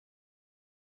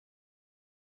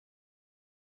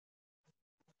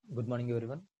Good morning,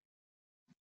 everyone.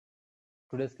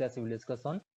 Today's class we will discuss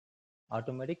on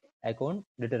automatic account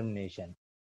determination.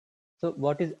 So,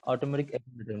 what is automatic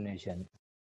account determination?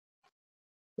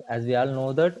 As we all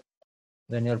know that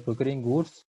when you are procuring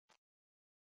goods,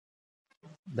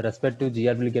 the respective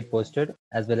GR will get posted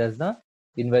as well as the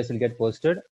invoice will get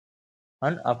posted,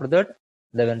 and after that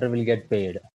the vendor will get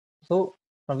paid. So,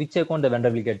 from which account the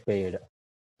vendor will get paid?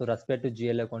 So, respective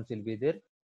GL accounts will be there.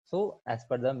 So, as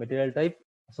per the material type,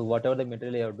 so whatever the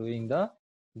material you are doing the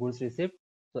goods receipt,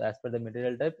 so as per the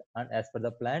material type and as per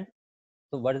the plant.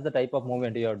 So what is the type of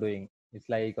movement you are doing? It's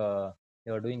like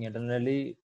you are doing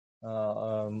internally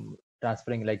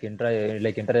transferring like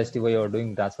inter-STO you are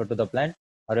doing transfer to the plant,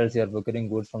 or else you are procuring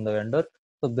goods from the vendor.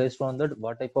 So based on that,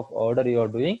 what type of order you are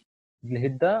doing, it will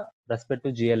hit the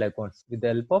respective GL accounts with the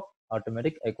help of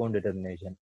automatic account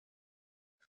determination.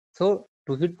 So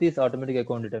to hit this automatic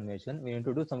account determination, we need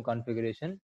to do some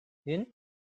configuration in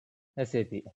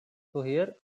SAP. So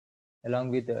here, along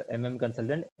with MM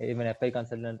consultant, even FI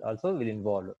consultant also will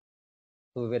involve.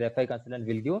 So where FI consultant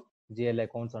will give GL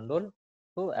accounts and all.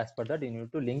 So as per that, you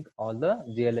need to link all the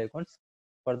GL accounts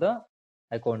for the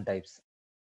account types.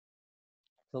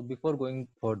 So before going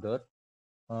further,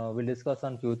 we'll discuss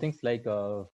on few things like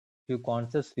few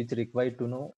concepts which required to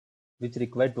know, which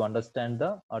required to understand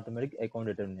the automatic account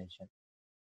determination.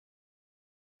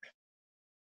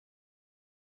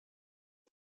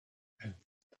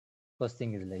 First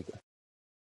thing is like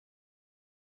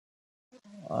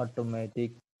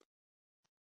automatic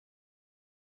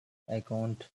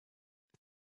account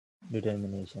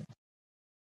determination.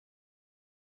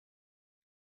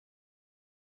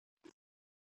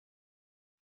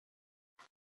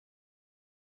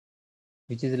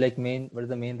 Which is like what is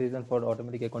the main reason for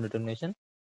automatic account determination?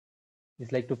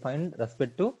 It's like to find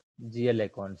respect to GL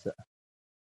accounts.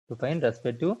 To find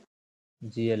respect to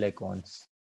GL accounts.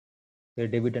 The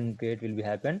debit and credit will be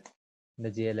happen in the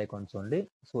GL accounts only.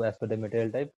 So as per the material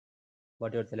type,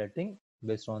 what you're selecting,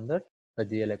 based on that, the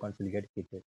GL accounts will get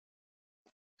kept.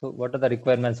 So what are the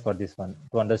requirements for this one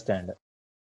to understand?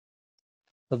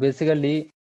 So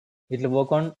basically, it will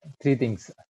work on three things.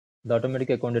 The automatic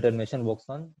account determination works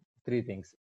on three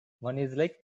things. One is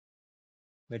like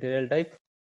material type.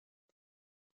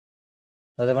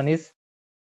 The other one is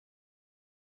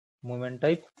movement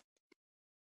type.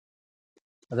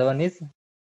 The other one is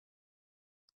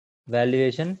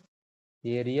valuation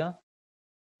area,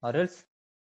 or else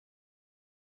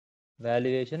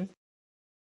valuation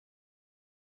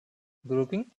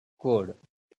grouping code.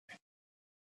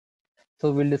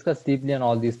 So we'll discuss deeply on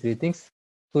all these three things.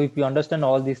 So if you understand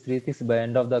all these three things by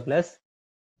end of the class,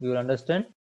 you will understand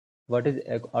what is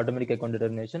automatic account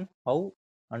determination, how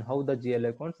the GL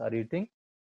accounts are eating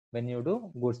when you do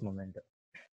goods movement.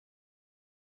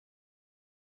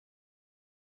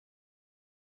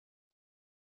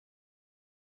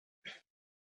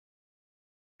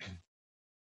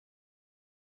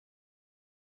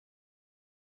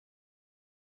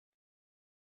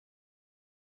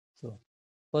 So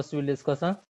first we'll discuss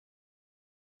on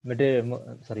material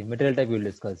type we'll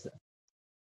discuss.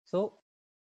 So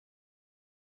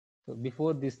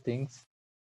before these things,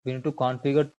 we need to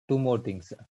configure two more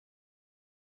things.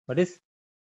 What is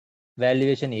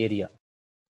valuation area?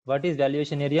 What is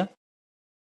valuation area?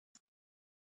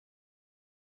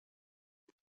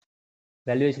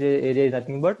 Valuation area is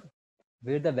nothing but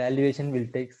where the valuation will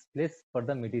take place for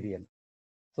the material.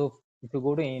 So if you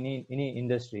go to any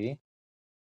industry,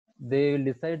 they will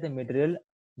decide the material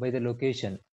by the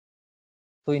location.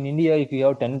 So in India, if you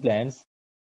have 10 plants,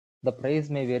 the price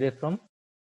may vary from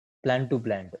plant to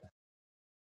plant.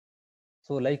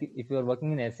 So like if you are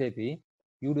working in SAP,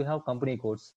 you do have company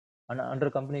codes, and under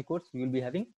company codes, you will be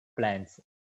having plants.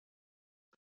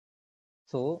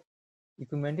 So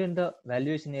if you maintain the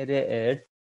valuation area at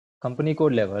company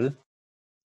code level,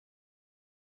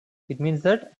 it means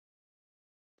that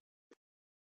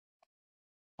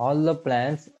all the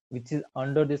plants which is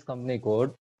under this company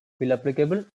code will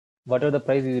applicable. Whatever the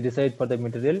price you decide for the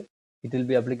material, it will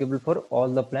be applicable for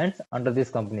all the plants under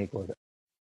this company code.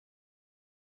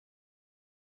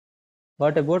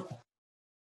 What about,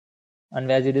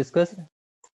 and as we discussed,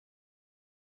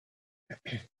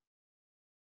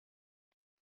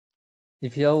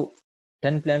 if you have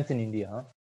 10 plants in India,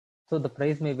 so the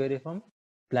price may vary from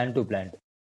plant to plant.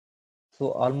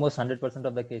 So almost 100%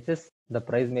 of the cases, the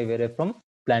price may vary from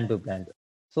plant to plant.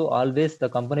 So always the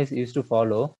companies used to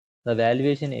follow the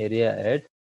valuation area at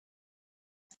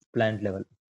plant level,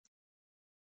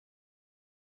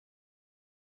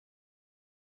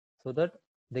 so that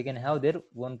they can have their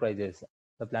own prices.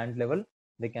 The plant level,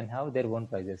 they can have their own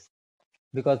prices.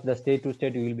 because the state to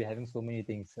state you will be having so many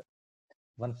things.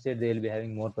 One state they will be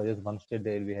having more prices, one state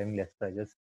they will be having less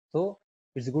prices. So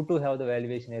it's good to have the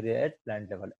valuation area at plant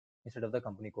level instead of the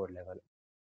company code level.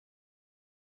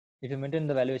 If you maintain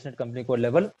the valuation at company code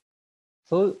level,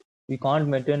 so we can't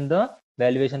maintain the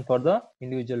valuation for the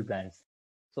individual plants.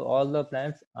 So all the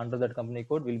plants under that company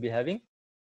code will be having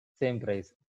same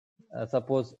price.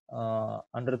 Suppose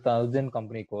under 1000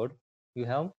 company code, you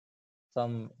have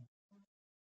some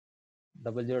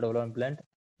 0001 plant,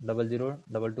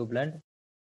 0022 plant,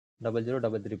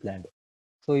 0033 plant.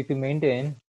 So if you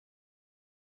maintain,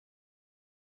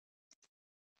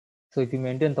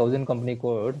 1000 company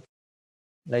code,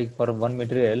 like for one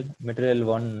material, material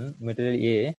 1, material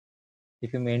A,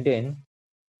 if you maintain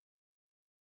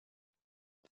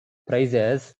price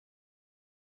as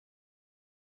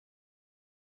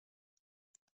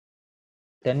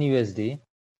 10 USD,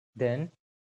 then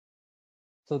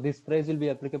so this price will be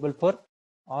applicable for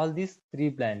all these three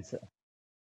plants: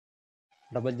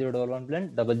 0011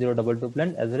 plant, 0022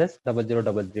 plant, as well as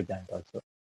 0033 plant also.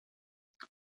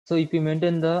 So if you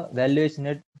maintain the valuation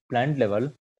at plant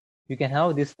level, you can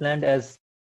have this plant as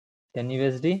 10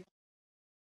 USD,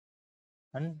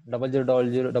 and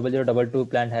 0000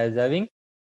 plant has having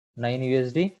 9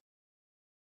 USD,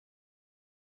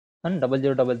 and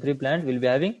 0033 plant will be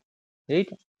having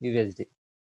 8 USD.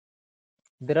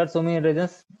 There are so many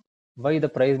reasons why the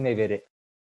price may vary.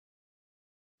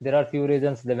 There are few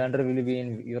reasons the vendor will be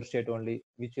in your state only,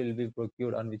 which will be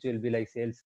procured and which will be like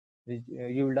sales, which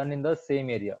you will done in the same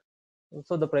area.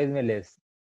 So the price may less.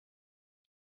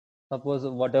 Suppose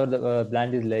whatever the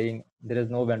plant is laying, there is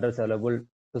no vendors available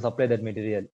to supply that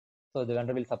material. So the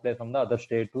vendor will supply from the other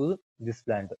state to this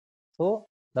plant. So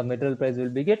the material price will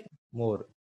be get more.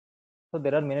 So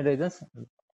there are many reasons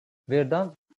where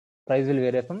the price will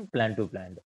vary from plant to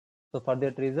plant. So for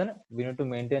that reason, we need to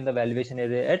maintain the valuation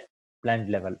area at plant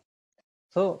level.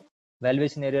 So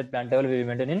valuation area at plant level will be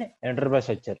maintained in enterprise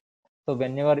structure. So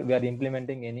whenever we are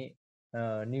implementing any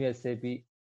new SAP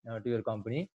to your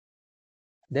company,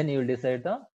 then you will decide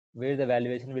the where the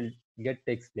valuation will get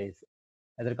takes place,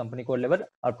 either company code level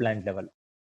or plant level.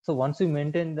 So once you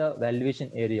maintain the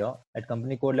valuation area at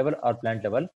company code level or plant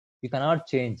level, you cannot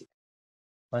change.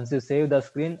 Once you save the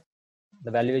screen,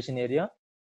 the valuation area,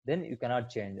 then you cannot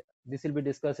change. This will be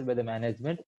discussed by the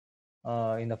management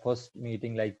in the first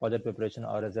meeting, like project preparation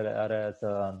or as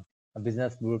a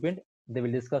business blueprint. They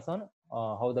will discuss on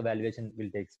how the valuation will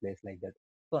take place like that.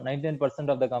 So 99%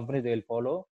 of the companies they will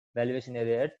follow valuation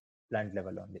area at plant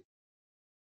level only.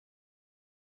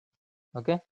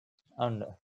 Okay, and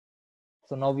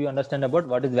so now we understand about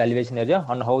what is valuation area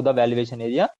and how the valuation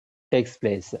area takes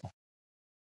place.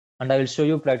 And I will show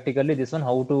you practically this one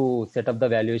how to set up the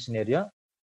valuation area.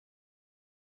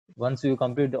 Once you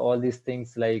complete all these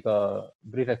things, like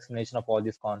brief explanation of all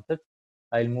these concepts,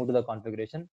 I'll move to the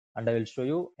configuration and I will show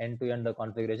you end to end the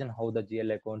configuration, how the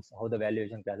GL accounts, how the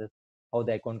valuation classes, how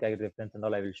the account calculate reference and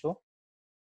all I will show.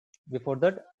 Before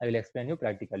that, I will explain you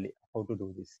practically how to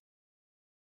do this.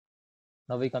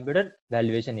 Now we completed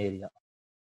valuation area.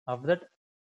 After that,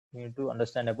 we need to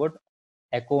understand about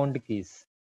account keys.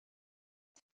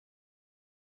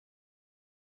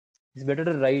 It's better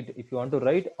to write. If you want to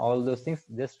write all those things,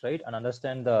 just write and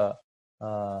understand the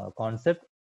concept.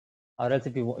 Or else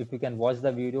if you can watch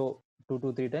the video 2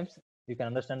 to 3 times, you can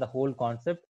understand the whole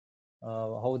concept,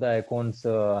 how the accounts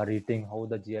are eating, how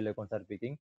the GL accounts are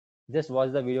picking. Just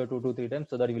watch the video 2 to 3 times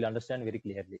so that you will understand very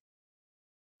clearly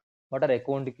what are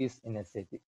account keys in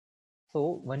SAP.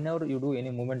 So whenever you do any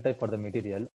movement type for the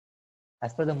material,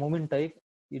 as per the movement type,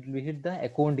 it will hit the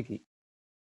account key.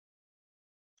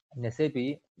 In SAP,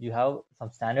 you have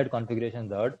some standard configuration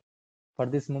that for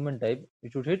this movement type,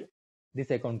 it should hit this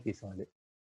account keys only.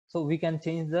 So we can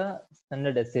change the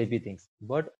standard SAP things,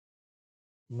 but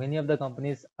many of the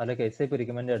companies are like SAP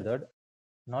recommended that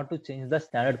not to change the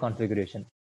standard configuration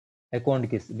account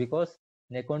keys, because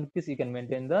in account keys you can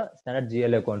maintain the standard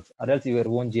GL accounts or else your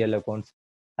own GL accounts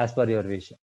as per your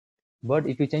wish. But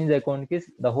if you change the account keys,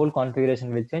 the whole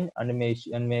configuration will change and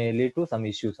may lead to some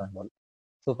issues and all.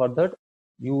 So for that,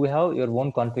 you have your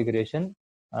own configuration,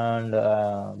 and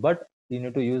but you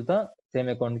need to use the same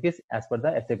account keys as per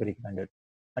the SAP recommended.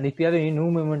 And if you have any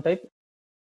new movement type,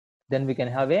 then we can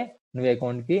have a new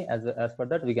account key. As per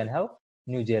that, we can have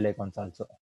new GL accounts also.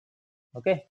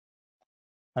 Okay.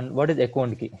 And what is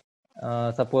account key?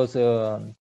 Suppose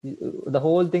the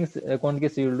whole things account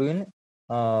keys you will do in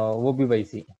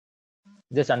OBYC.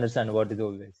 Just understand what is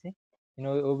OBYC. In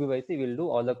OBYC, we'll do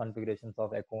all the configurations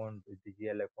of account, the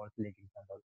GL accounts, linking and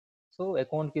all. So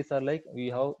account keys are like we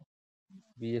have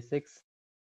BSX,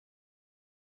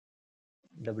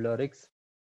 WRX,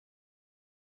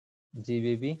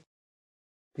 GBB,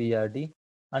 PRD,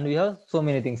 and we have so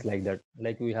many things like that.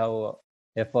 Like we have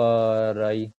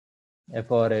FRI,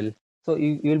 FRL. So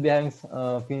you will be having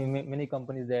many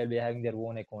companies, they will be having their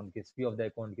own account keys, few of the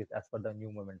account keys as per the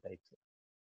new movement types.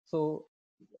 So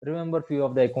remember few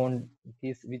of the account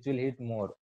keys which will hit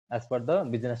more as per the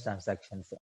business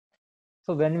transactions.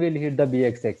 So when we'll hit the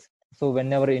BXX, so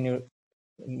whenever any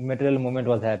material movement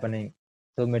was happening,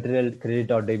 so material credit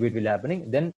or debit will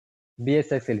happening, then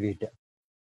BXX will hit.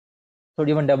 So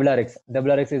even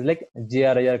WRX is like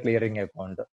GRIR clearing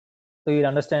account. So you'll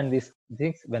understand these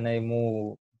things when I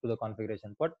move to the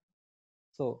configuration part.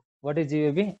 So what is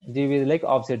GVB? GVB is like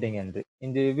offsetting entry.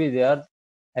 In GVB, there are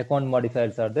account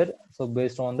modifiers are there. So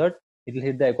based on that, it will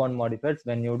hit the account modifiers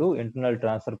when you do internal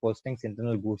transfer postings,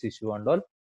 internal goods issue and all.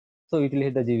 So it will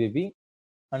hit the GVB.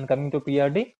 And coming to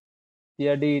PRD,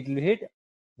 PRD it will hit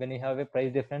when you have a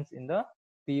price difference in the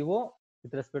PO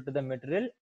with respect to the material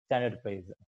standard price.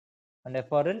 And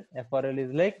FRL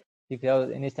is like if you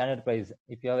have any standard price,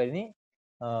 if you have any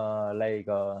like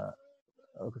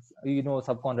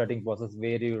subcontracting process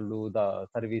where you will do the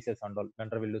services and all,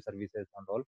 vendor will do services and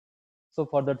all. So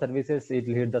for that services, it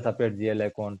will hit the separate GL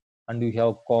account, and you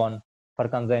have con for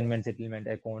consignment settlement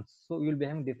accounts. So you'll be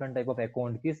having different type of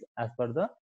account keys as per the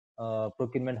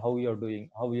procurement, how you're doing,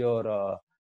 how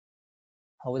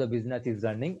the business is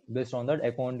running. Based on that,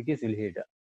 account keys will hit.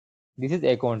 This is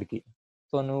account key.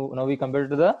 So now we compare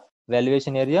to the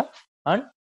valuation area and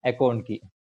account key.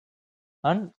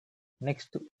 And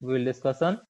next we will discuss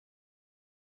on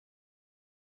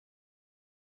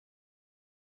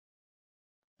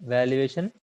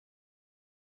valuation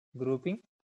grouping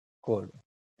code.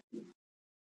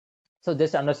 So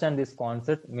just understand this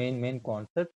concept, main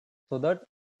concept, so that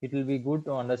it will be good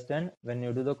to understand when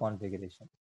you do the configuration.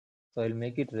 So I'll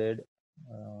make it red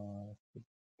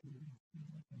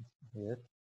here.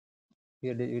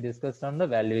 Here we discussed on the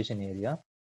valuation area.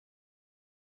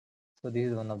 So this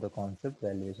is one of the concept,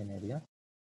 valuation area.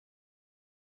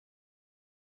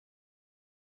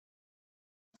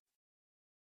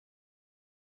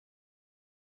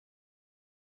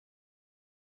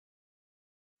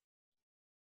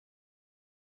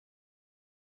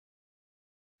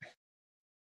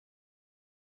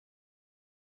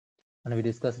 And we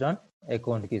discussed on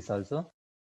account keys also.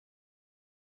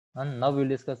 And now we'll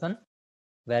discuss on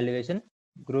valuation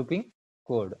grouping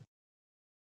code.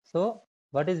 So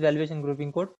what is valuation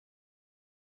grouping code?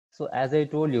 So as I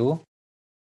told you,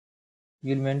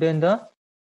 you'll maintain the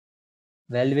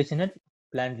valuation at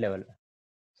plant level.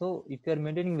 So if you are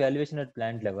maintaining valuation at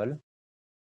plant level,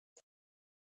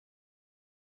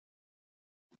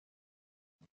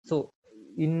 so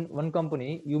in one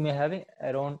company you may have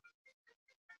around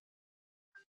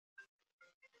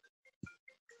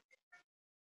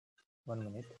one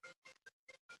minute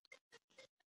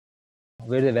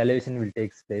where the valuation will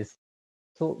take place.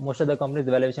 So most of the companies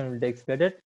the valuation will take place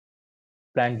at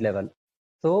plant level.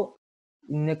 So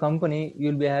in a company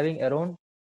you'll be having around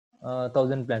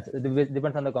 1,000 plants. It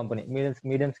depends on the company.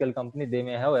 Medium scale company they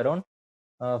may have around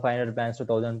 500 plants to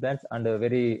 1,000 plants, and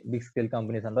very big scale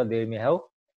companies and all they may have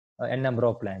n number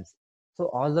of plants. So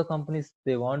all the companies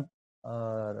they want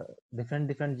different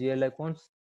GL accounts.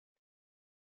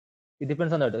 It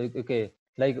depends on that. Okay,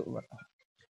 like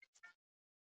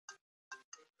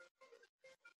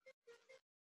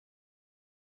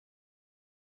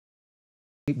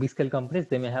big scale companies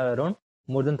they may have around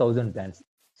more than 1,000 plants.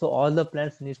 So all the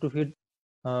plants needs to fit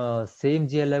same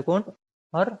GL account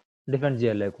or different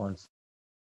GL accounts.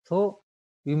 So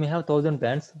you may have 1,000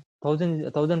 plants.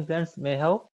 1,000 plants may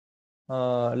have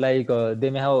they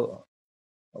may have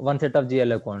one set of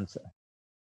GL accounts,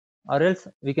 or else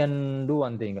we can do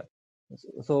one thing.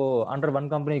 So under one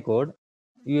company code,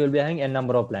 you will be having n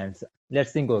number of plants.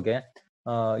 Let's think, okay,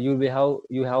 you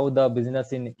have the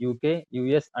business in UK,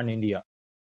 US, and India,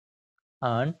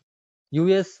 and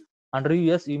US under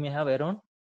US you may have around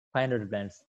 500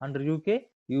 plants. Under UK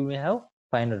you may have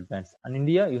 500 plants, and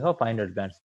India you have 500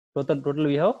 plants. Total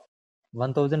we have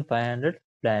 1,500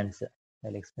 plants.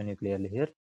 I'll explain you clearly here.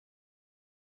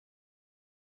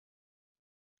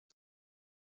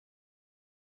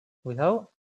 We have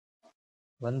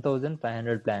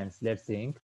 1,500 plants. Let's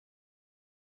think.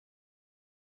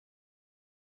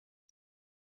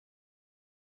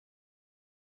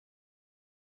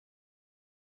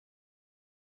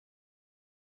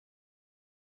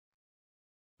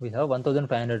 We have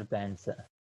 1,500 plants.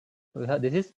 We have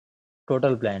this is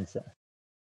total plants.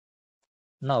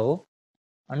 Now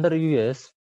under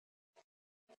US,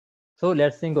 so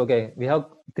let's think, okay, we have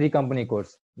three company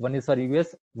codes. One is for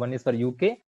US, one is for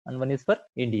UK, and one is for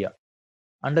India.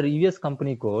 Under US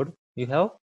company code, you have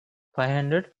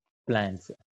 500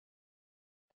 plants.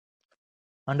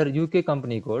 Under UK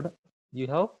company code, you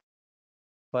have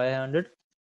 500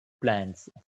 plants.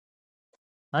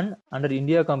 And under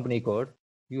India company code,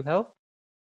 you have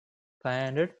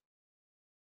 500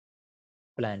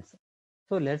 plants.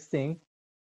 So let's think,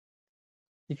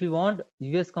 if you want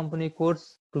US company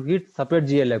codes to hit separate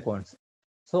GL accounts,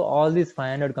 so all these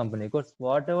 500 company codes,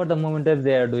 whatever the movement types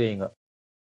they are doing,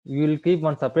 you will keep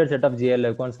one separate set of GL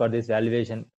accounts for this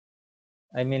valuation.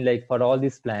 I mean, like for all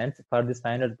these plans, for these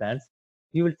 500 plans,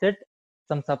 you will set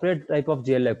some separate type of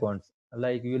GL accounts.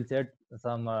 Like you will set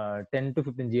some 10 to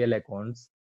 15 GL accounts.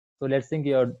 So let's think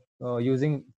you are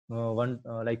using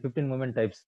like 15 movement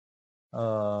types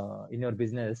in your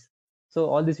business. So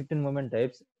all these 15 movement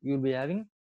types, you will be having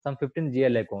some 15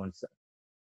 GL accounts.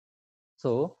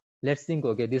 So let's think,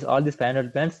 okay, this all these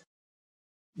 500 plans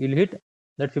will hit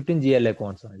that 15 GL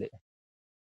accounts only.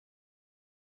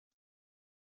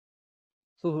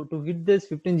 So to hit this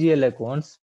 15 GL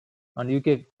accounts on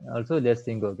UK also, let's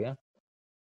think, okay,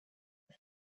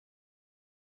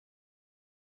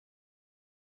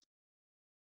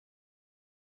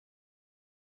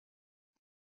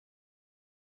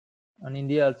 on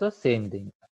India also same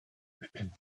thing.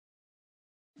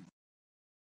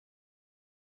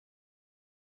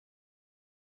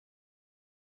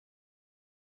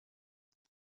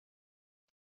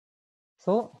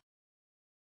 So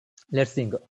let's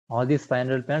think, all these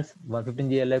 500 plans, 115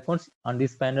 GL accounts on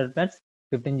these 500 plans,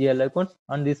 15 GL accounts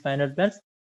on these 500 plans,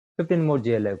 15 more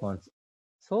GL accounts.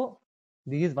 So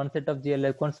this is one set of GL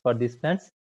accounts for these plans,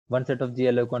 one set of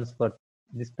GL accounts for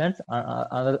these plans,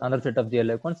 another set of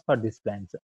GL accounts for these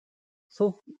plans.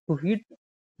 So to hit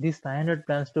these 500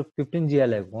 plans to 15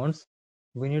 GL accounts,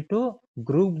 we need to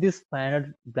group these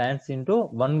 500 plans into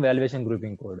one valuation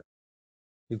grouping code.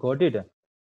 You got it?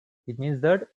 It means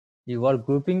that you are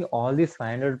grouping all these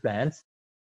 500 plans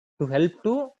to help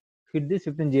to hit these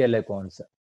 15 GL accounts.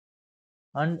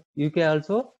 And you can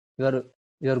also, you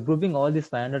are grouping all these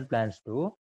 500 plans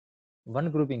to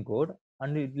one grouping code,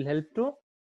 and it will help to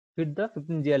hit the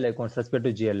 15 GL accounts, respect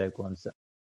to GL accounts.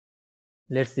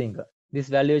 Let's think. This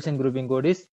valuation grouping code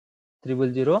is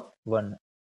 3001.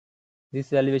 This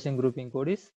valuation grouping code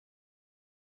is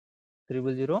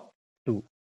 3002.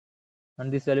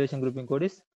 And this valuation grouping code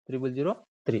is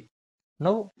 3003.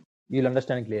 Now you'll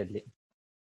understand clearly.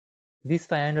 These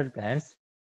 500 plans,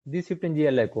 these 15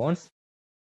 GL accounts,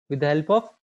 with the help of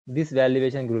this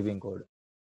valuation grouping code,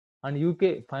 and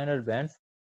UK 500 plans,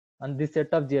 and this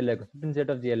set of GL accounts, 15 set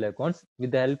of GL accounts, with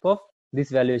the help of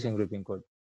this valuation grouping code.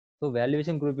 So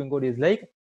valuation grouping code is like,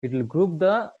 it will group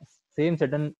the same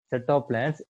certain set of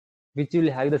plans which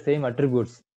will have the same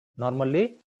attributes.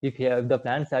 Normally, if you have the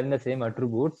plans having the same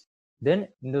attributes, then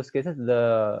in those cases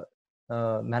the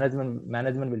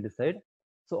management will decide.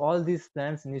 So all these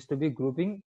plans needs to be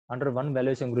grouping under one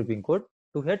valuation grouping code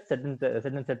to hit certain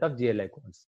set of GL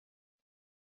accounts.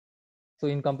 So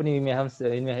in company, you may have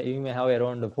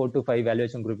around 4 to 5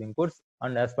 valuation grouping codes,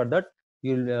 and as per that,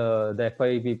 you'll the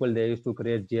FI people, they used to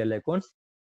create GL accounts,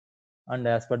 and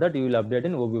as per that, you will update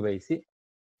in OBYC.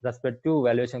 Respect to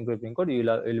valuation grouping code, you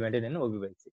will maintain in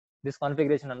OBYC. This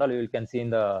configuration and all you can see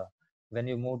in the, when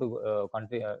you move to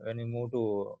when you move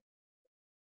to,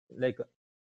 like,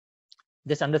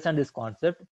 just understand this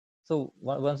concept. So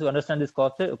once you understand this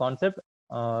concept,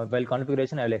 while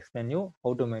configuration, I will explain you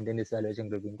how to maintain this valuation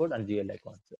grouping code and GL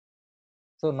accounts.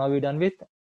 So now we're done with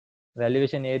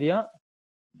valuation area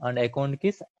and account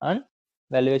keys and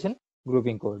valuation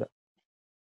grouping code.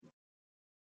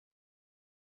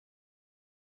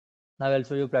 Now I'll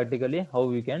show you practically how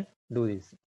we can do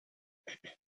this.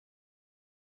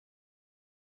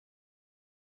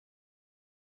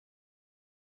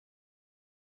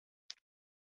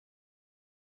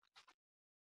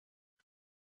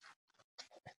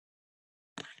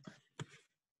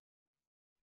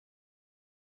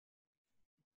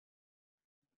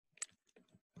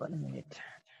 One minute.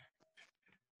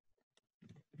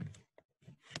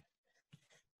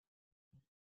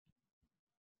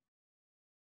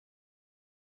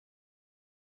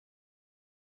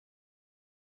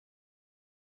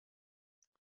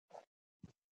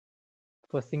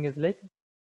 First thing is like,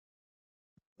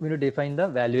 we need to define the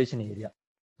valuation area,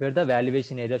 where the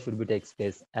valuation area should be takes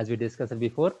place. As we discussed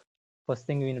before, first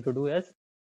thing we need to do is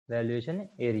valuation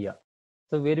area.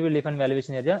 So where we will define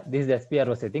valuation area, this is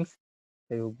SPRO settings.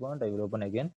 If you want, I will open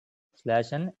again,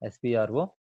 /n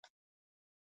SPRO,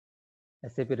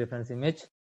 SAP reference image.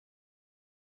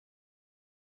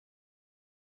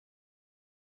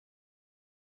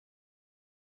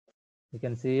 You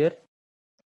can see here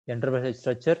enterprise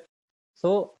structure.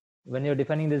 So when you're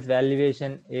defining this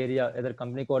valuation area, either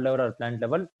company code level or plant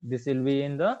level, this will be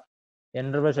in the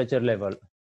enterprise structure level.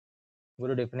 Go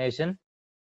to definition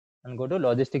and go to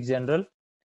logistics general.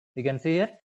 You can see here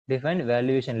define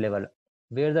valuation level,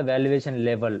 where the valuation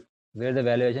level, where the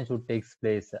valuation should take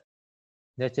place.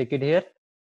 Just check it here.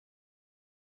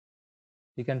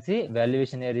 You can see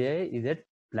valuation area is at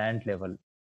plant level.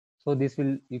 So this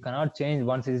will, you cannot change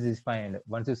once it is defined.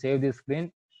 Once you save this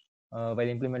screen while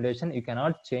implementation, you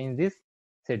cannot change this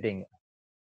setting.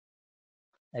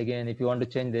 Again, if you want to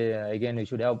change the, again you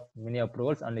should have many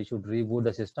approvals and you should reboot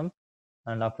the system,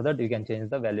 and after that you can change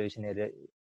the valuation area.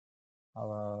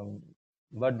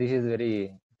 But this is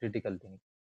very critical thing.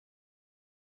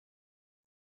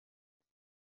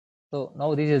 So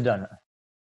now this is done.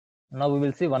 Now we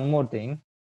will see one more thing.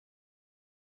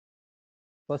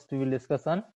 First we will discuss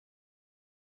on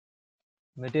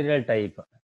material type.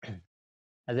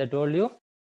 As I told you,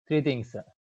 three things.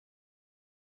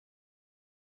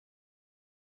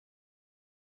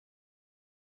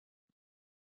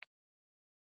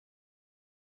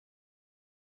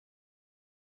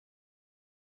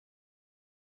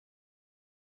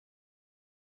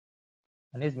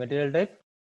 One is material type,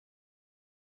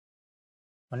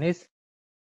 one is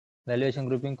valuation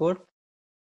grouping code,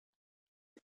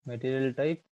 material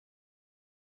type,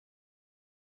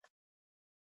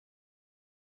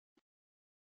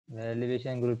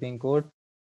 valuation grouping code,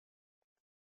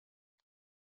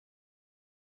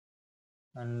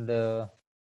 and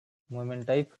movement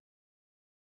type,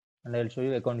 and I'll show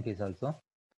you account keys also.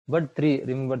 But three,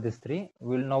 remember this three.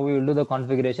 We will do the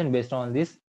configuration based on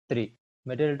these three: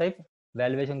 material type,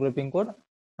 valuation grouping code,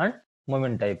 and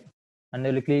movement type. And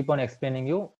I will keep on explaining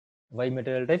you why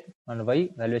material type and why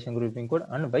valuation grouping code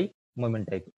and why movement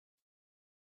type.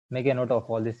 Make a note of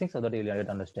all these things so that you will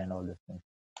understand all these things.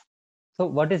 So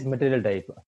what is material type?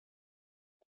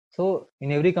 So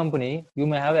in every company, you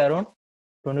may have around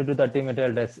 20 to 30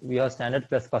 material types. We have standard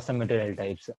plus custom material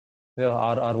types. We have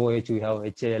ROH, we have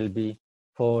HALB,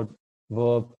 Ford,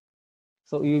 verb.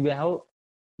 So you may have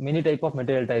many type of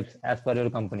material types as per your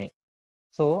company.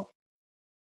 So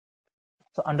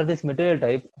under this material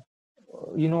type,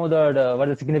 you know that what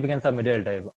is the significance of material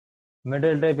type?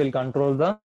 Material type will control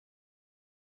the,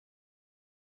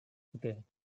 okay.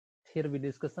 Here we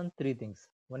discuss on three things.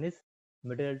 One is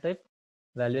material type,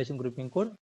 valuation grouping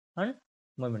code, and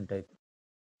movement type.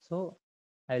 So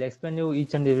I'll explain you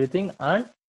each and everything, and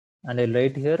I'll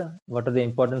write here what are the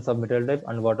importance of material type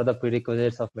and what are the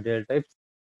prerequisites of material types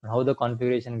and how the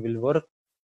configuration will work.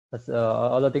 That's,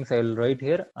 all the things I will write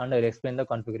here, and I'll explain the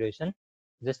configuration.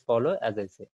 Just follow as I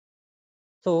say.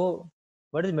 So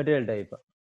what is material type?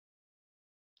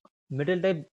 Material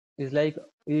type is like,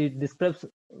 it describes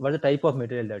what the type of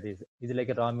material that is. Is it like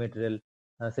a raw material,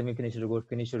 semi-finished good,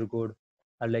 finished good,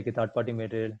 or like a third-party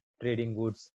material, trading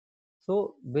goods?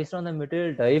 So based on the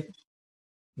material type,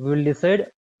 we will decide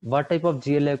what type of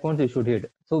GL accounts you should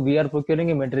hit. So we are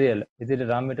procuring a material. Is it a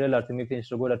raw material or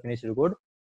semi-finished good or finished good?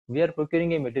 We are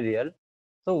procuring a material.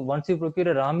 So once you procure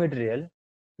a raw material,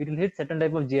 it will hit certain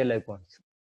type of GL accounts.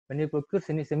 When you procure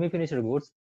semi-finished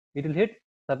goods, it will hit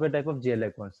separate type of GL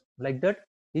accounts. Like that,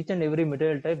 each and every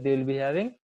material type, they will be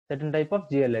having certain type of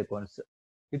GL accounts.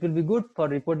 It will be good for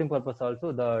reporting purpose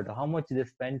also, that how much they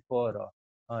spend for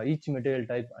each material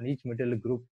type and each material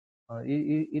group.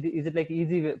 Is it like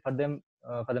easy for them,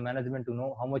 for the management to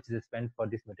know how much they spend for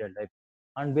this material type,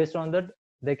 and based on that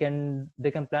they can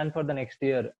plan for the next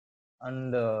year,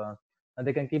 and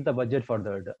they can keep the budget for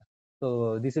that.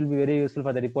 So this will be very useful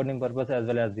for the reporting purpose as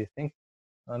well as these things.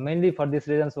 Mainly for these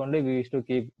reasons only, we used to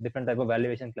keep different type of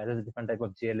valuation classes, different type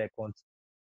of GL accounts.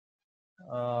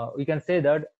 We can say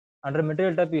that under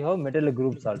material type we have material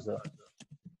groups also.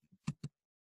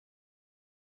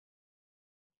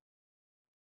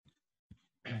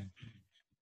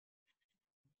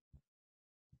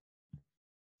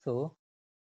 So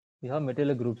we have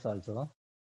material groups also.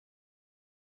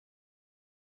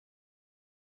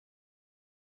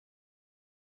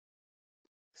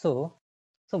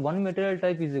 So one material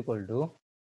type is equal to,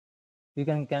 you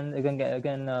can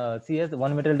see as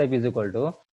one material type is equal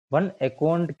to one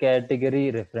account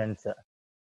category reference.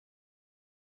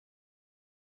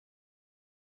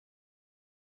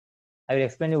 I will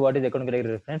explain you what is account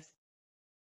category reference.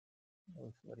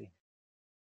 Oh, sorry.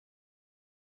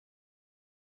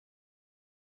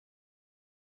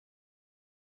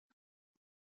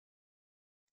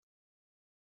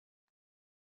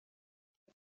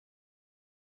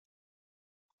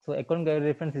 So account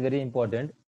category reference is very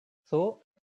important. So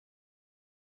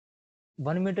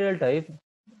one material type,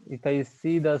 if I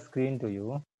see the screen to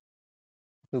you,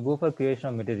 to go for creation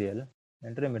of material,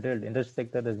 enter a material. Industry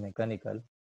sector is mechanical.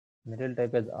 Material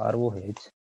type is ROH.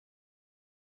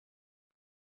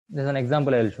 This is an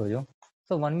example I will show you.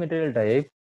 So one material type,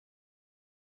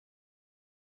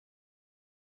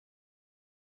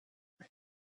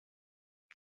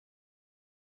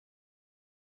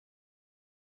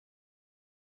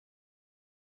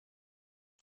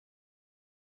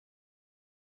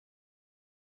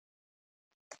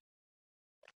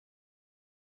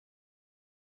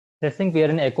 let's think we are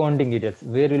in accounting details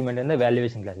where we will maintain the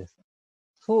valuation classes.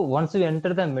 So once you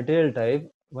enter the material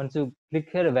type, once you click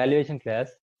here valuation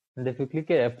class, and if you click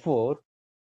here F4,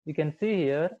 you can see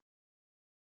here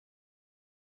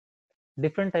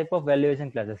different type of valuation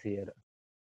classes here.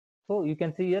 So you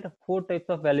can see here 4 types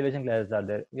of valuation classes are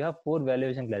there. We have 4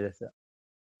 valuation classes.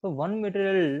 So one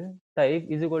material type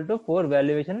is equal to 4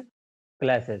 valuation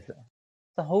classes.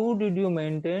 So how did you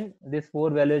maintain these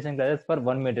 4 valuation classes for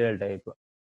one material type?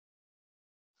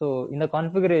 So in the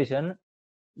configuration,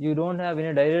 you don't have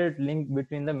any direct link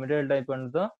between the material type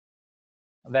and the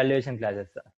valuation classes.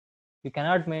 You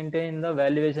cannot maintain the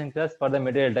valuation class for the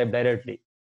material type directly.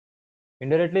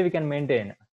 Indirectly, we can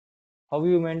maintain. How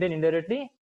you maintain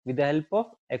indirectly? With the help of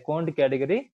account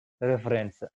category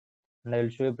reference. And I will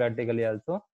show you practically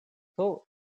also. So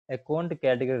account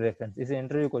category reference is an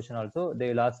interview question also. They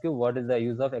will ask you what is the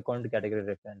use of account category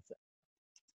reference.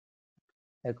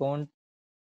 Account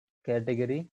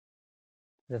category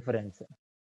reference.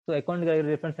 So account category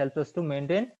reference helps us to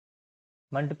maintain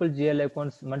multiple GL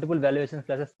accounts, multiple valuation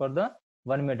classes for the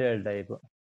one material type.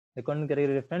 Account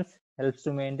category reference helps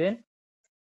to maintain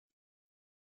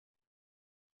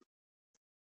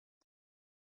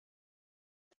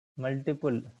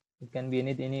multiple. It can be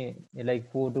any like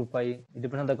 4 to 5. It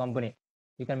depends on the company.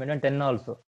 You can maintain 10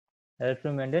 also. Helps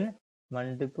to maintain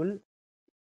multiple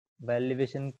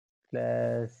valuation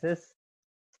classes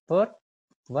for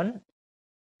one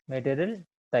material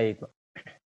type.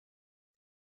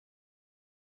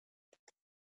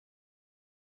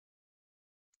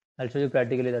 I'll show you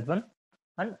practically that one.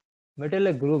 And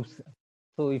material groups.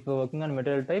 So if you're working on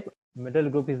material type,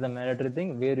 material group is the mandatory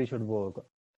thing where you should work.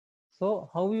 So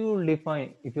how you will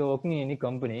define, if you're working in any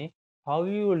company, how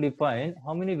you will define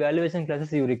how many valuation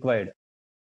classes you required.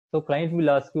 So client will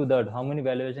ask you that how many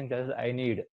valuation classes I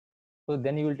need. So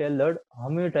then you will tell that how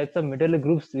many types of material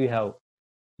groups we have.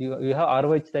 You have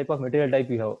ROH type of material type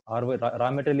you have.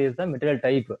 Raw material is the material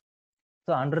type.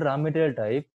 So under raw material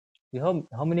type, you have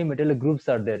how many material groups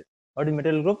are there? What is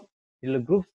material group? Material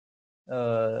groups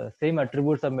same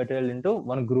attributes of material into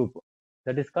one group.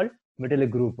 That is called material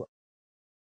group.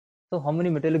 So how many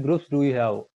material groups do we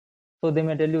have? So they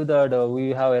may tell you that we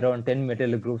have around 10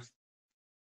 material groups.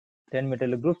 10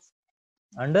 material groups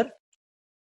under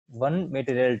one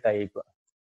material type.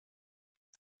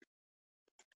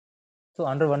 So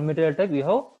under one material type, we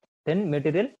have 10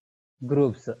 material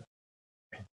groups.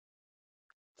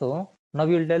 So now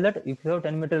we will tell that if you have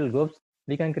 10 material groups,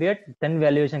 we can create 10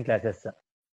 valuation classes.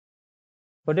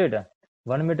 Put it,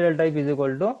 one material type is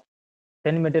equal to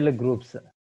 10 material groups.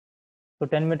 So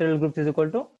 10 material groups is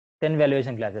equal to 10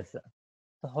 valuation classes.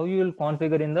 So how you will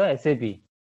configure in the SAP?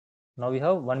 Now we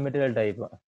have one material type.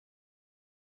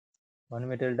 One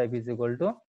material type is equal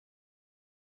to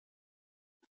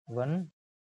one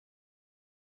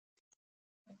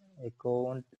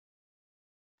account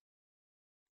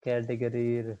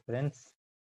category reference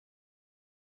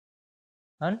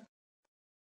and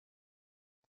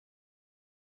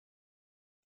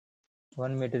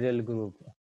one material group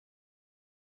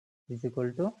is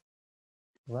equal to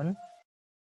one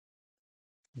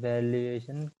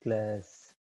valuation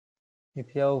class.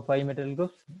 If you have 5 material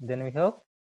groups, then we have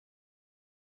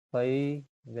 5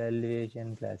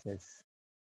 valuation classes.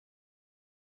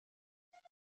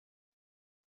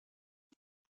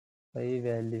 5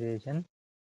 valuation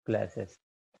classes.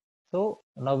 So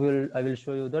now I will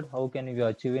show you that how can we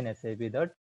achieve in SAP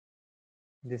that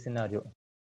this scenario.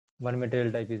 One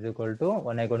material type is equal to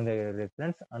one account category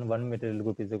reference and one material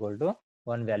group is equal to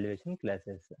one valuation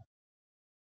classes.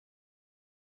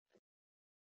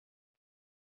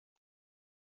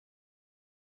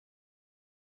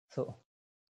 So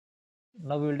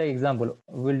now we will take example.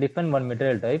 We will define one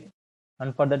material type,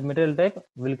 and for that material type,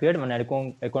 we will create one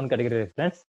account category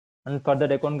reference, and for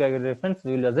that account category reference,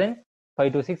 we will assign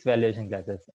 5 to 6 valuation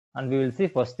classes, and we will see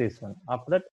first this one.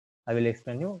 After that, I will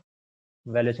explain you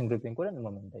valuation grouping code and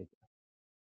moment type,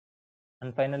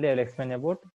 and finally, I will explain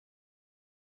about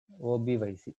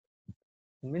OBYC. It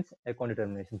means account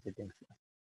determination settings.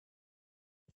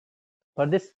 For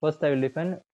this, first I will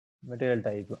define material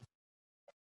type.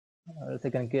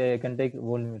 Second, I can take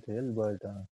one material, but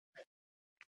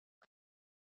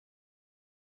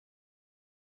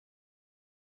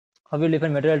How will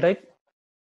define material type?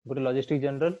 Go to logistic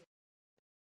general,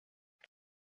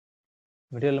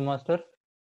 material master.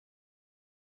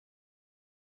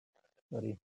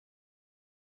 Sorry.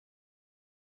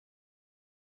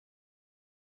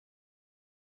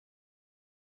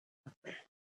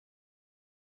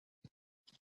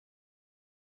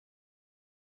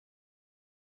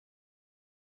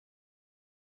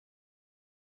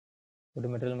 Go to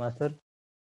material master.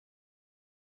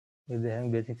 If they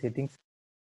have basic settings.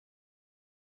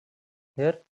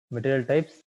 Here, material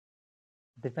types.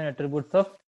 Define attributes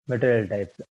of material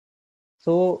types.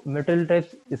 So material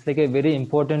types is like a very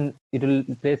important, it will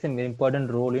plays a very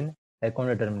important role in account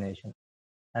determination,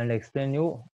 and explain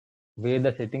you where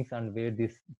the settings and where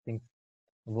these things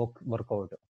work out.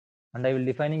 And I will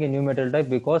defining a new material type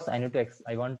because I need to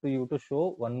I want to you to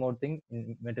show one more thing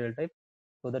in material type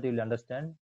so that you will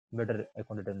understand better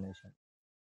account determination.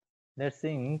 Let's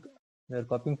think we are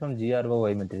copying from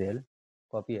GROY material.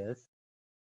 Copy as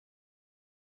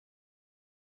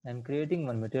I'm creating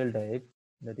one material type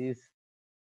that is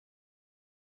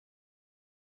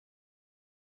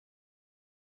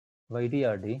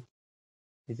YTRD,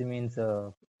 which means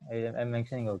I'm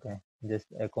mentioning okay, just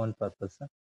account purpose,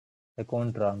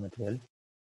 account raw material.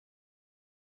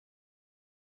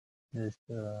 Just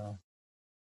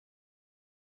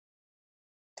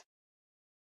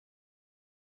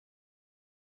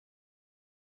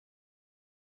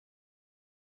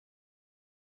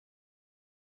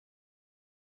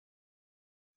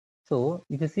so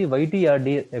if you see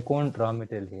YTRD account raw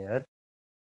material here,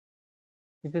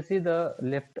 if you see the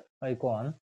left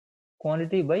icon,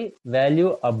 quantity by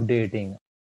value updating.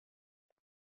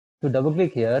 To double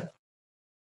click here,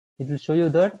 it will show you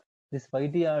that this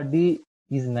YTRD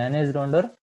is managed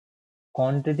under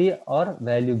quantity or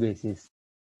value basis.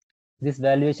 This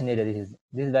valuation area,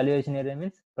 this valuation area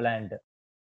means plant.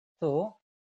 So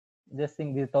just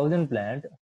think this 1000 plant,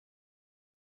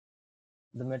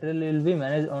 the material will be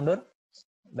managed under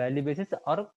value basis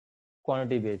or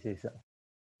quantity basis,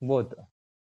 both.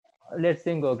 Let's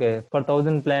think okay, for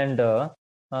 1000 plant,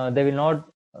 they will not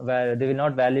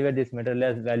evaluate this material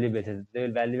as value basis. They will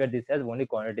evaluate this as only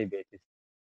quantity basis.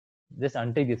 Just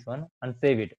untick this one and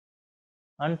save it.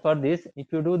 And for this, if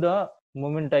you do the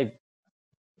movement type,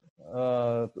 if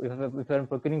you are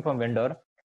procuring from vendor,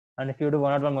 and if you do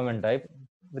 101 movement type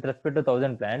with respect to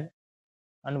 1000 plant,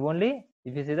 and only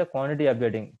if you see the quantity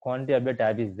update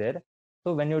tab is there.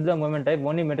 So when you do the movement type,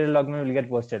 only material document will get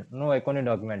posted, no accounting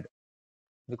document,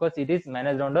 because it is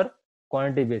managed under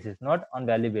quantity basis, not on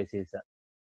value basis.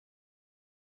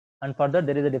 And further,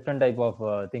 there is a different type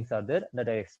of things are there that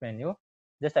I explain you.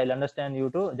 Just I'll understand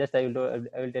you to just I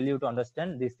will tell you to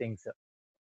understand these things.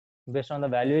 Based on the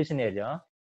valuation area,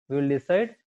 we will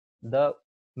decide the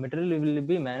material will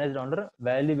be managed under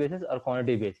value basis or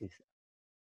quantity basis.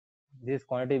 This is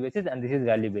quantity basis and this is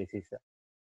value basis.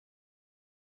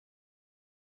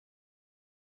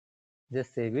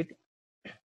 Just save it,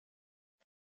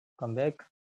 come back,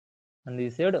 and we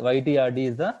said YTRD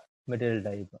is the material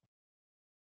type.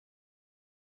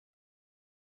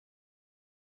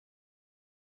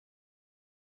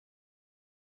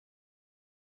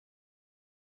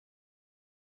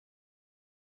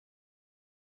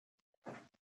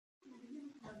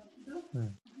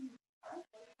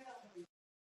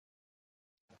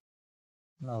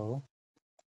 Now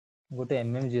go to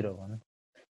MM01.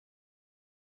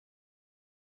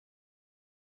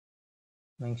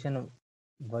 Mention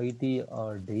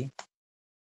YTRD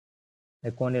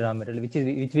account raw material,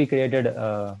 which we created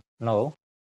now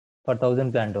for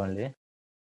 1000 plant only.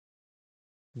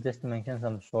 Just mention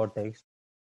some short text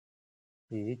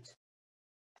each.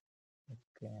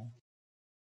 Okay.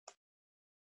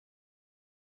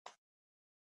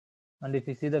 And if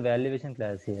you see the valuation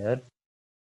class here,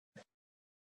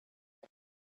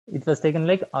 it was taken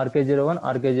like RK01,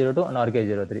 RK02, and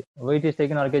RK03. Why it is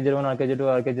taken RK01, RK02,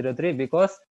 RK03?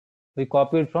 Because we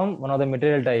copied from one of the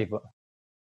material type.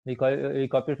 We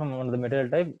copied from one of the material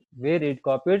type where it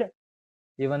copied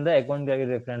even the account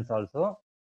reference also,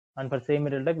 and for same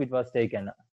material type it was taken.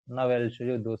 Now I will show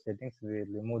you those settings. We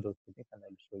will remove those settings and I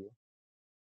will show you.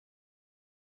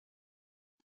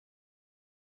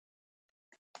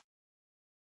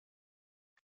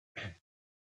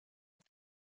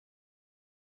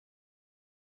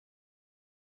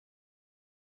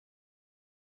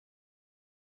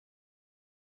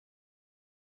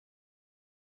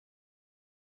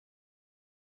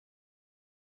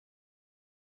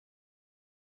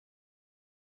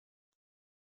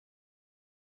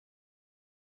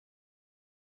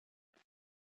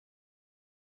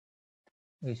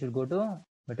 We should go to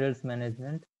materials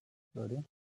management. Sorry.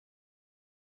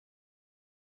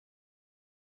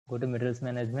 Go to materials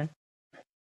management.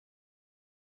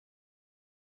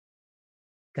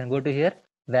 Can go to here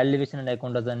valuation and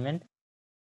account assignment,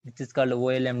 which is called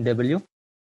OLMW,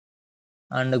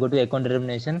 and go to account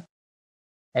determination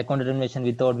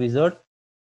without wizard.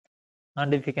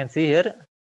 And if you can see here,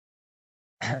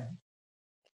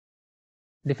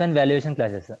 define valuation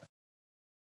classes.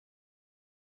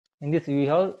 In this we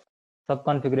have sub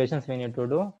configurations we need to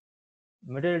do.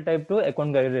 Material type to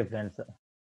account category reference.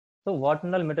 So what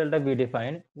and all material type we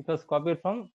define, it was copied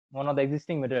from one of the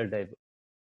existing material type.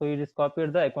 So it is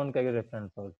copied the account category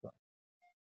reference also.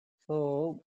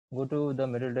 So go to the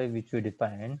material type which we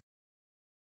define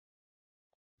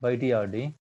by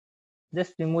TRD.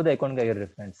 Just remove the account category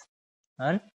reference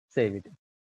and save it.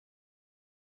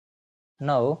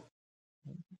 Now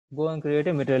go and create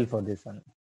a material for this one,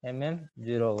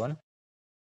 MM01.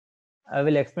 I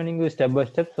will explaining you step by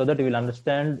step so that you will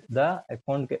understand the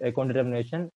account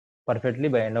determination perfectly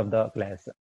by end of the class.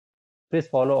 Please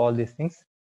follow all these things.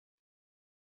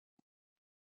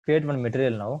 Create one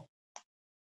material now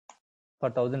for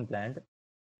 1000 plant.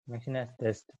 Mention as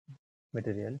test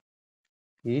material.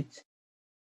 Each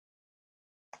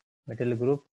material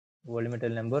group, volume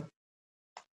material number,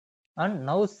 and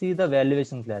now see the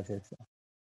valuation classes.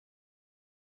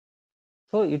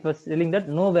 So it was telling that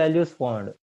no values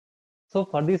found. So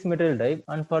for this material type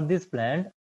and for this plant,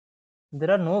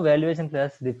 there are no valuation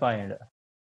class defined.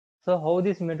 So how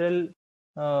this material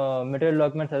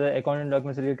documents as accounting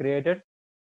documents will be created?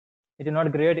 It will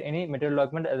not create any material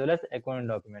document as well as accounting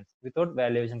documents without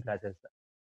valuation classes.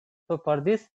 So for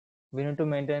this, we need to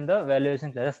maintain the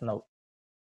valuation classes now.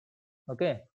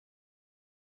 Okay,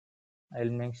 I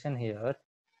will mention here.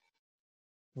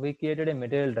 We created a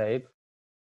material type.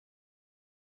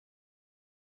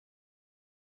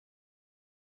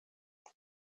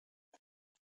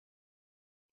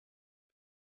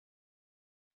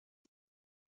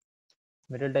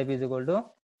 Material type is equal to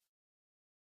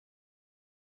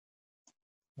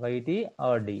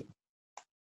YTRD.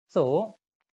 So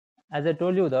as I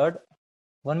told you that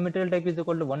one material type is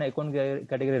equal to one account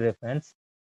category reference.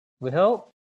 We have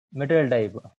material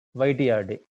type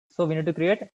YTRD. So we need to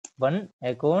create one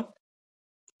account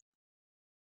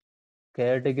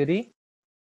category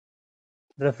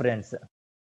reference.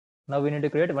 Now we need to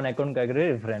create one account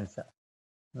category reference.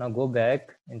 Now go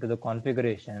back into the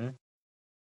configuration.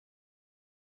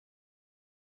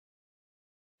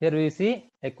 Here we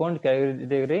see account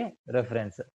category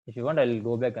reference. If you want, I will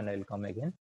go back and I will come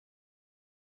again.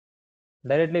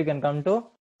 Directly you can come to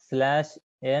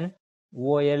 /n/OLMW.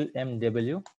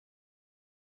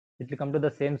 It will come to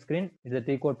the same screen. It's a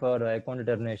T code for account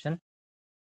determination,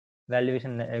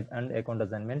 valuation and account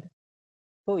assignment.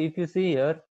 So if you see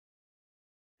here,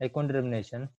 account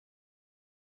determination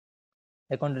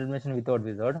without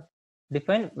wizard,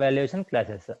 define valuation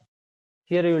classes.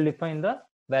 Here you will define the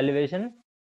valuation.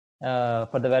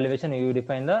 For the valuation, you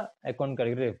define the account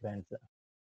category reference.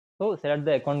 So select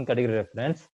the account category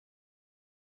reference,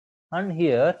 and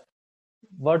here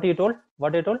what I told,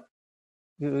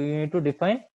 you need to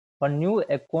define one new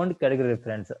account category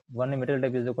reference. One material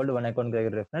type is equal to one account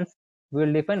category reference. We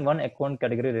will define one account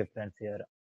category reference here.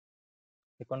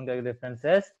 Account category reference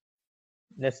as,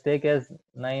 let's take as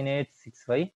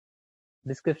 9865.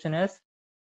 Description as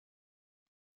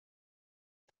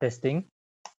testing.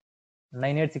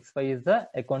 9865 is the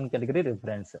account category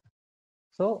reference.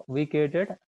 So we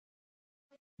created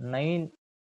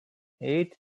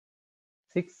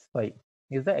 9865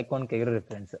 is the account category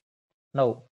reference.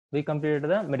 Now we completed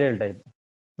the material type.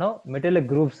 Now material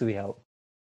groups we have.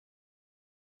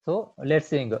 So let's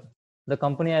see. The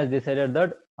company has decided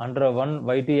that under one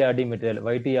YTRD material,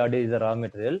 YTRD is the raw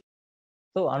material.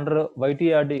 So under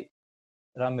YTRD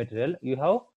raw material, you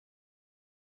have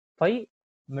 5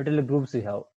 material groups you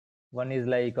have. One is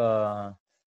like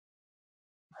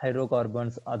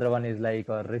hydrocarbons, other one is like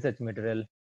research material.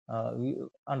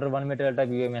 Under one material type,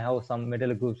 you may have some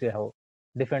material groups you have,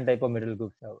 different type of material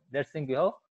groups you have. Let's think you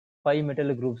have 5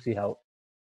 material groups you have.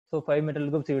 So 5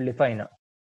 material groups you will define.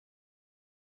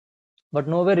 But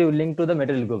nowhere you will link to the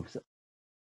material groups.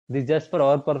 This is just for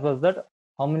our purpose, that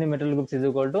how many material groups is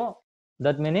equal to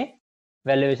that many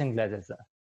valuation classes.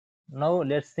 Now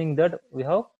let's think that we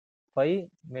have 5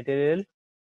 material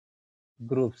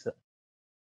groups.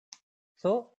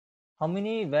 So how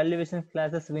many valuation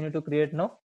classes we need to create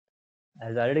now?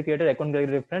 As already created account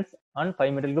category reference and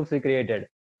 5 material groups we created.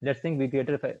 Let's think we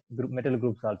created 5 material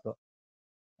groups also.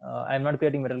 I am not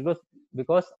creating material groups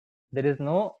because there is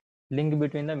no link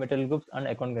between the material groups and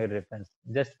account category reference.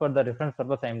 Just for the reference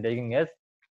purpose, I am taking as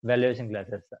valuation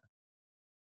classes.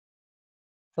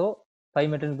 So 5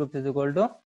 material groups is equal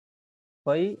to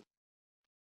 5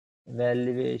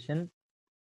 valuation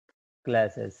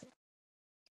classes.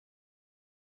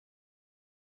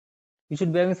 You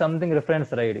should be having something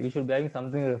reference, right? You should be having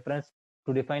something reference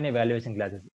to define a valuation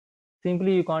classes.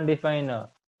 Simply you can't define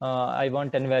I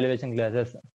want 10 valuation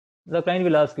classes. The client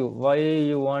will ask you why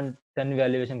you want 10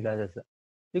 valuation classes.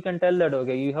 You can tell that,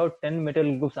 okay, you have 10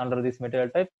 material groups under this material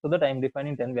type, so that I am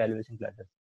defining 10 valuation classes.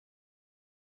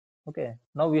 Okay,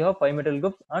 now we have 5 material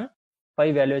groups and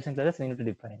 5 valuation classes we need to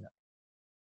define.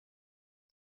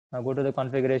 Now go to the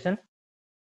configuration.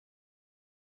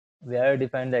 We have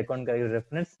defined the account category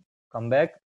reference. Come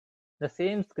back. The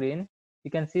same screen,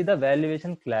 you can see the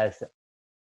valuation class.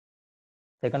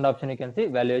 Second option, you can see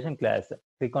valuation class.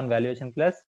 Click on valuation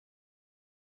class.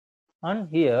 And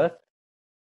here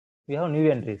we have new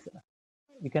entries.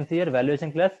 You can see here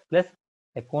valuation class plus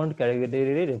account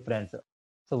category reference.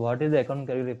 So what is the account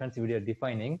category reference we are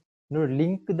defining? You know,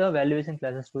 link the valuation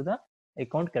classes to the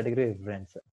account category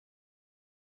reference.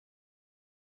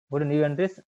 Go to new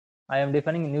entries. I am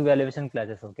defining new valuation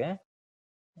classes. Okay,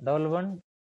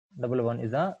 1111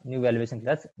 is a new valuation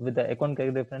class with the account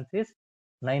category reference is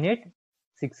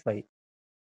 9865,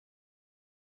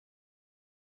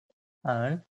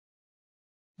 and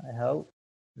I have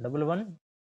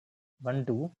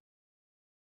 1112,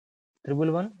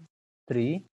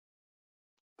 1113,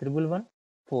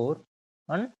 1114,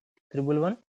 and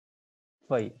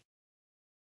 1115,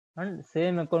 and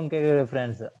same account category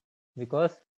reference,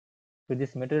 because with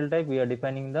this material type we are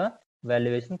defining the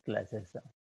valuation classes.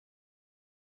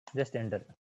 Just enter.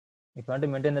 If you want to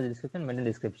maintain the description, maintain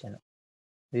description.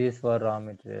 This is for raw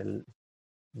material,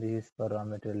 this is for raw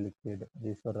material liquid,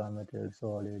 this is for raw material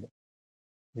solid,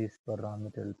 this is for raw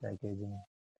material packaging,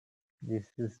 this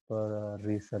is for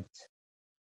research.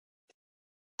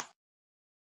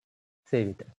 Save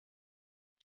it.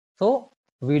 So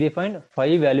we defined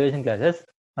 5 valuation classes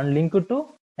and link it to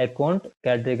account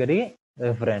category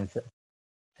reference.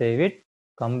 Save it.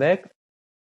 Come back.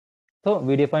 So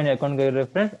we define account category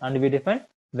reference and we define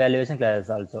valuation classes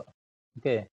also.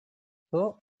 Okay.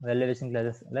 So valuation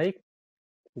classes like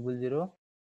 000,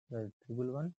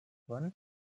 111, 1,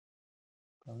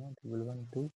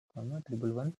 1112,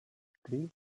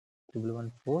 1113,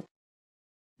 1114,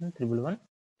 and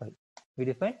 1115. We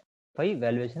define 5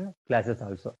 valuation classes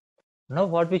also. Now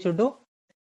what we should do?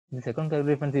 This account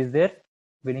category reference is there.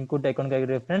 We link to account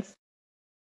category reference,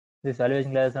 this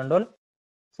valuation class and all.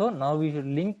 So now we should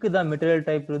link the material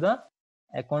type to the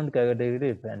account category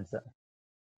reference,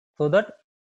 so that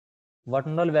what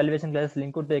and all valuation class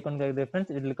linked to the account category reference,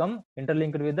 it will come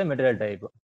interlinked with the material type.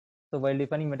 So while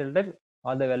defining material type,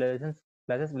 all the valuation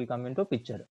classes will come into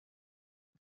picture.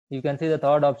 You can see the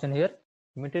third option here,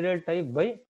 material type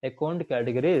by account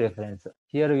category reference.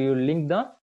 Here you will link the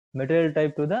material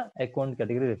type to the account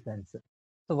category reference.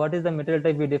 So what is the material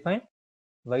type we define?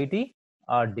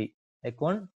 YTRD,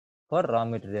 account for raw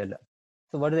material.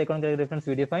 So what is the account category reference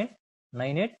we define?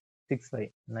 9865,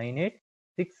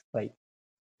 9865.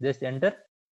 Just enter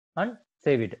and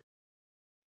save it.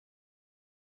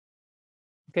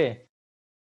 Okay.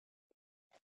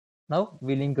 Now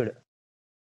we linked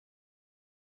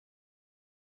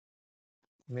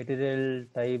material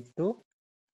type to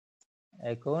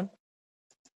account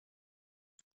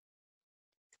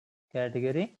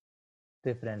category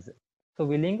reference. So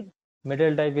we link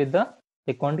material type with the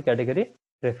account category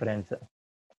reference.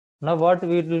 Now what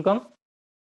will come?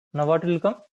 Now what will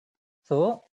come?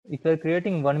 So if you are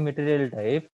creating one material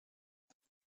type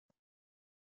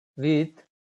with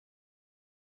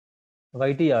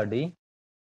YTRD,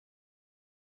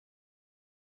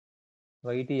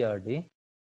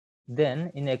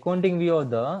 then in accounting view of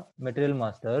the material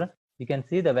master, you can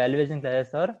see the valuation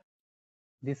classes are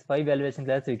these 5 valuation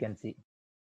classes. You can see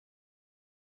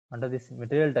under this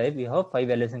material type you have 5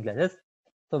 valuation classes.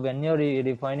 So when you are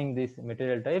defining these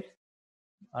material types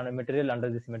on a material under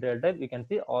this material type, you can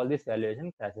see all these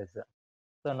valuation classes.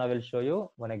 So now I will show you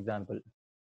one example.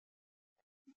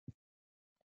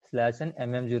 /n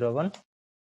MM01.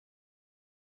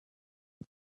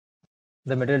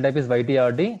 The material type is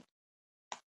YTRD.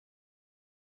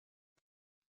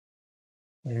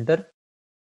 Enter.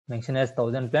 Mention as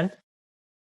 1000 plant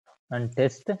and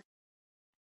test.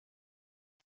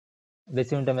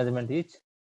 Decimeter measurement each.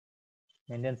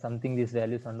 Maintain something these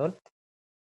values and all.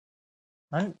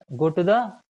 And go to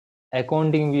the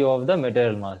accounting view of the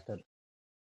material master.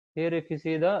 Here if you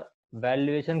see the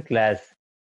valuation class,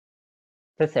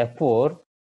 press F4,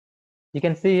 you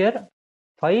can see here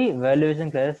 5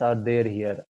 valuation classes are there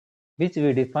here, which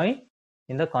we define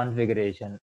in the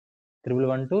configuration.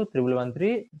 1112,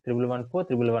 1113,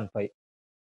 1114, 1115.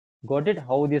 Got it?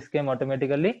 How this came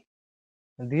automatically?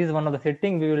 This is one of the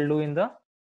setting we will do in the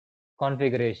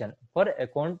configuration for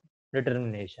account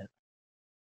determination.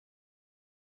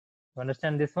 You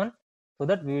understand this one? So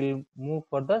that we will move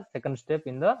for the second step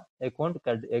in the account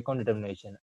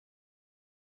determination.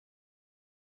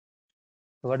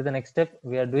 So what is the next step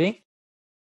we are doing?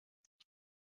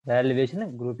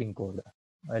 Valuation grouping code.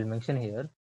 I will mention here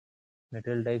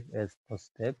material type as first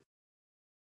step,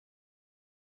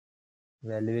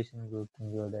 valuation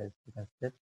grouping code as second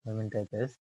step, payment type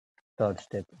as third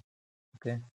step.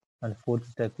 Okay, and fourth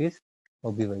step is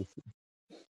OBYC.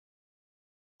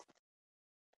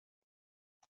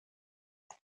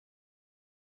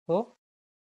 So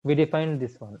we define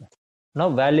this one. Now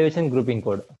valuation grouping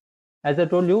code. As I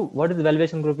told you, what is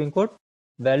valuation grouping code?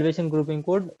 Valuation grouping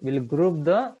code will group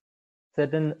the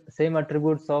certain same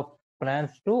attributes of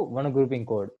plans to one grouping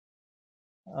code.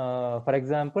 For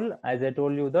example, as I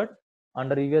told you that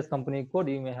under US company code,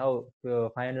 you may have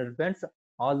 500 plans.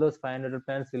 All those 500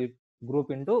 plans will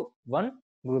group into one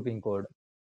grouping code.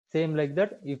 Same like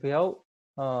that, if you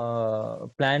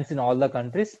have plans in all the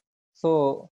countries,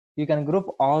 so you can group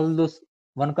all those.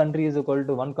 One country is equal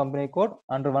to one company code.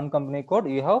 Under one company code,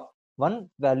 you have one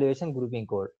valuation grouping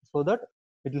code, so that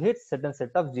it will hit certain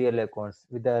set of GL accounts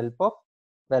with the help of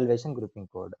valuation grouping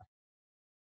code.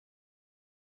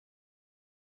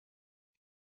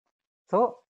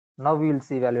 So now we will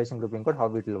see valuation grouping code,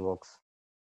 how it will works.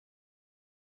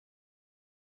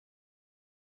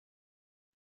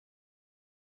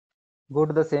 Go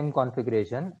to the same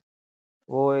configuration,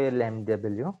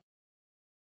 OLMW.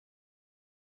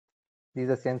 This is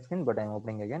the same screen, but I am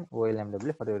opening again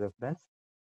OLMW for your reference.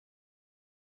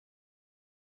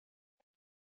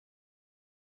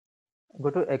 Go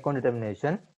to account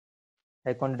determination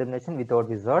without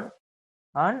wizard,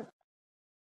 and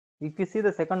if you see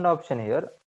the second option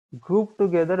here, group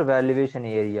together valuation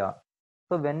area.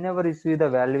 So whenever you see the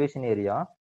valuation area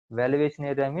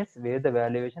means where the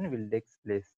valuation will take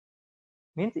place.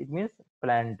 It means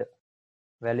planned.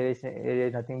 Valuation area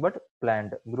is nothing but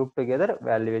planned. Group together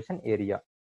valuation area.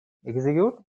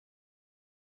 Execute.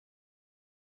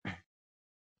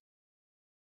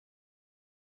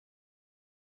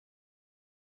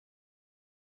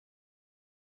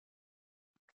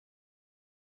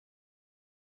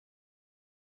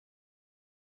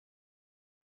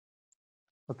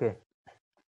 Okay.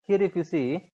 Here if you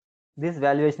see, this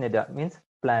valuation area means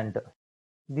planned.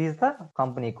 This is the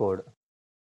company code.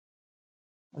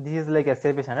 This is like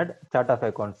SAP standard chart of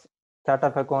accounts. Chart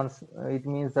of accounts, it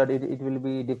means that it will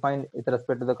be defined with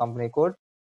respect to the company code.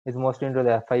 It's mostly into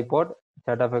the FI port.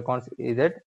 Chart of accounts is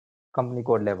at company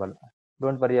code level.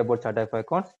 Don't worry about chart of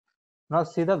accounts. Now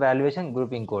see the valuation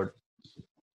grouping code.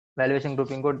 Valuation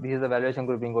grouping code. This is the valuation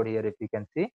grouping code here, if you can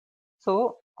see.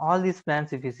 So all these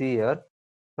plans, if you see here,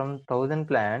 from 1000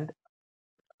 planned,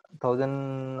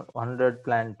 1100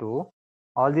 plan to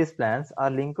all these plans are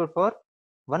linked for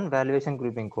one valuation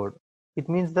grouping code. It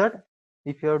means that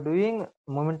if you are doing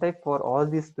movement type for all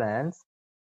these plans,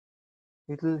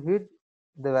 it will hit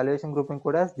the valuation grouping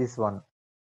code as this one.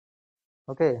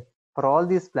 Okay, for all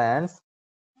these plans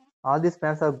are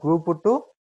grouped to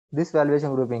this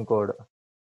valuation grouping code.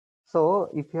 So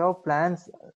if you have plans,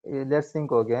 let's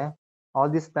think, okay, all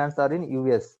these plans are in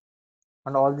US,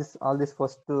 and all this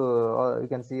first you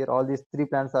can see here, all these three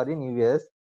plans are in US.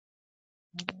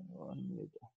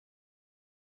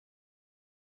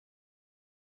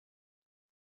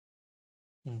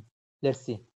 Let's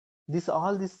see,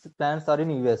 all these plans are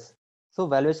in US, so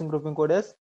valuation grouping code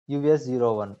is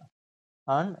US01.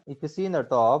 And if you see in the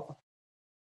top,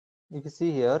 if you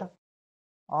see here,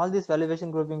 all these valuation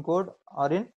grouping code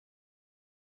are in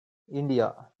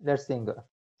India. Let's think,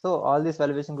 so all this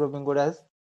valuation grouping code has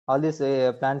all these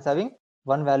plans having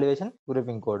one valuation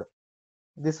grouping code.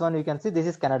 This one you can see, this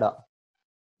is Canada.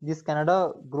 This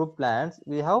Canada group plans,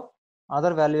 we have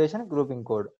other valuation grouping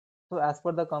code. So as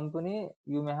per the company,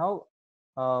 you may have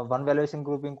one valuation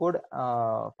grouping code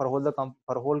for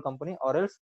whole company, or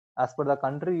else as per the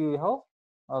country you have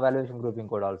a valuation grouping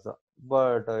code also.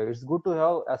 But it's good to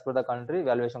have as per the country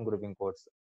valuation grouping codes.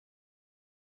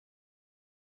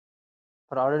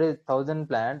 For already 1000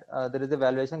 planned, there is a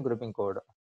valuation grouping code.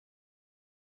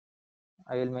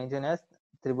 I will mention as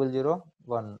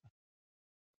 0001.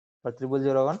 For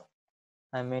 0001,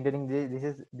 I am maintaining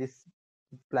this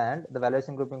planned. The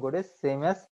valuation grouping code is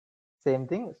same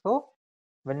thing. So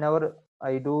whenever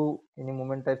I do any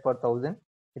movement type for 1000,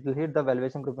 it will hit the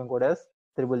valuation grouping code as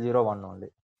 0001 only.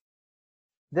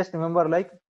 Just remember,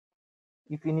 like,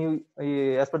 if you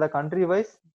as per the country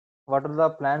wise, what are the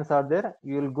plans are there,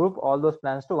 you will group all those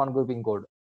plans to one grouping code.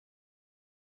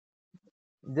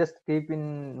 Just keep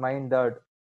in mind that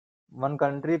one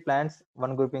country plans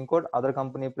one grouping code, other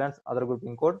company plans other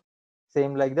grouping code.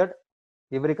 Same like that,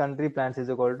 every country plans is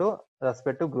equal to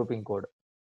respective grouping code.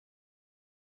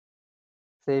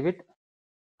 Save it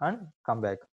and come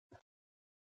back.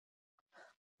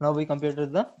 Now we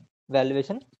computed the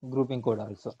valuation grouping code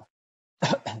also.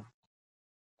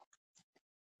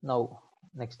 Now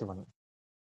next one.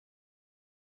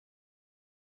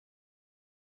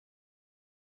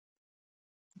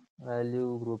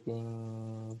 Value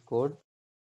grouping code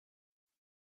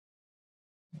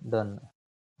done.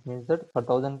 Means that for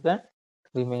 1000 plan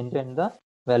we maintain the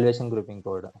valuation grouping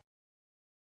code.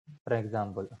 For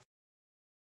example,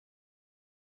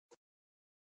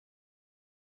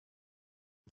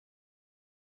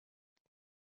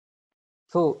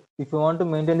 so if you want to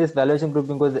maintain this valuation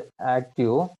grouping code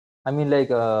active, I mean like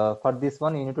for this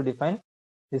one you need to define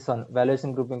this one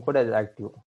valuation grouping code as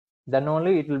active. Then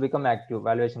only it will become active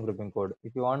valuation grouping code.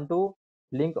 If you want to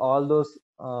link all those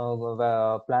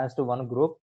plans to one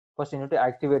group, first you need to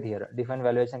activate here. Define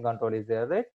valuation control is there,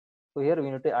 right? So here we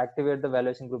need to activate the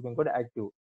valuation grouping code active.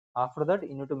 After that,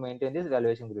 you need to maintain this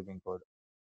valuation grouping code.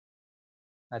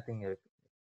 Nothing else,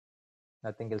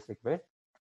 nothing else required.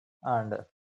 And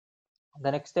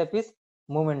the next step is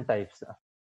movement types.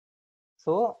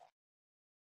 So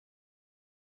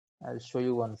I'll show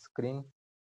you one screen.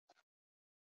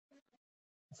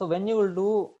 So when you will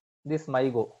do this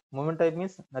mygo, movement type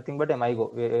means nothing but a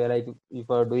mygo. Like if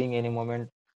you are doing any movement,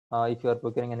 if you are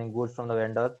procuring any goods from the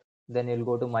vendor, then you'll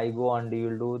go to mygo and you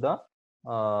will do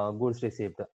the goods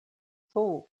receipt.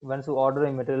 So once you order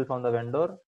a material from the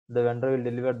vendor will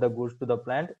deliver the goods to the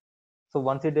plant. So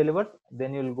once it delivers,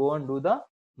 then you'll go and do the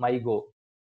mygo.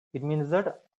 It means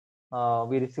that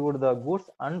we received the goods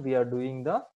and we are doing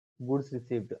the goods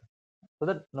received, so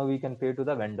that now we can pay to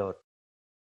the vendor.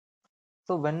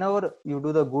 So whenever you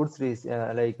do the goods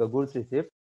like a goods receipt,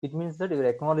 it means that you're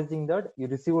acknowledging that you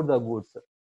received the goods.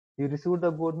 You received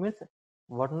the good means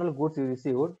what all goods you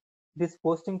received, it is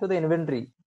posting to the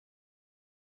inventory.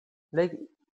 Like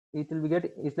it will be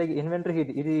it's like inventory hit.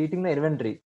 It is eating the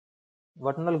inventory.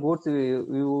 What all goods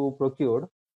you procured,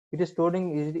 it is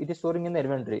storing in the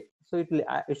inventory. So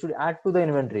it should add to the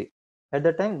inventory. At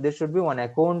that time, there should be one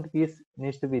account piece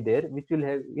needs to be there, which will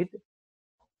have it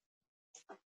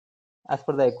as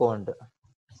per the account.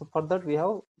 So for that we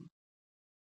have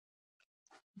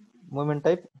movement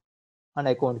type and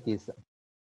account keys.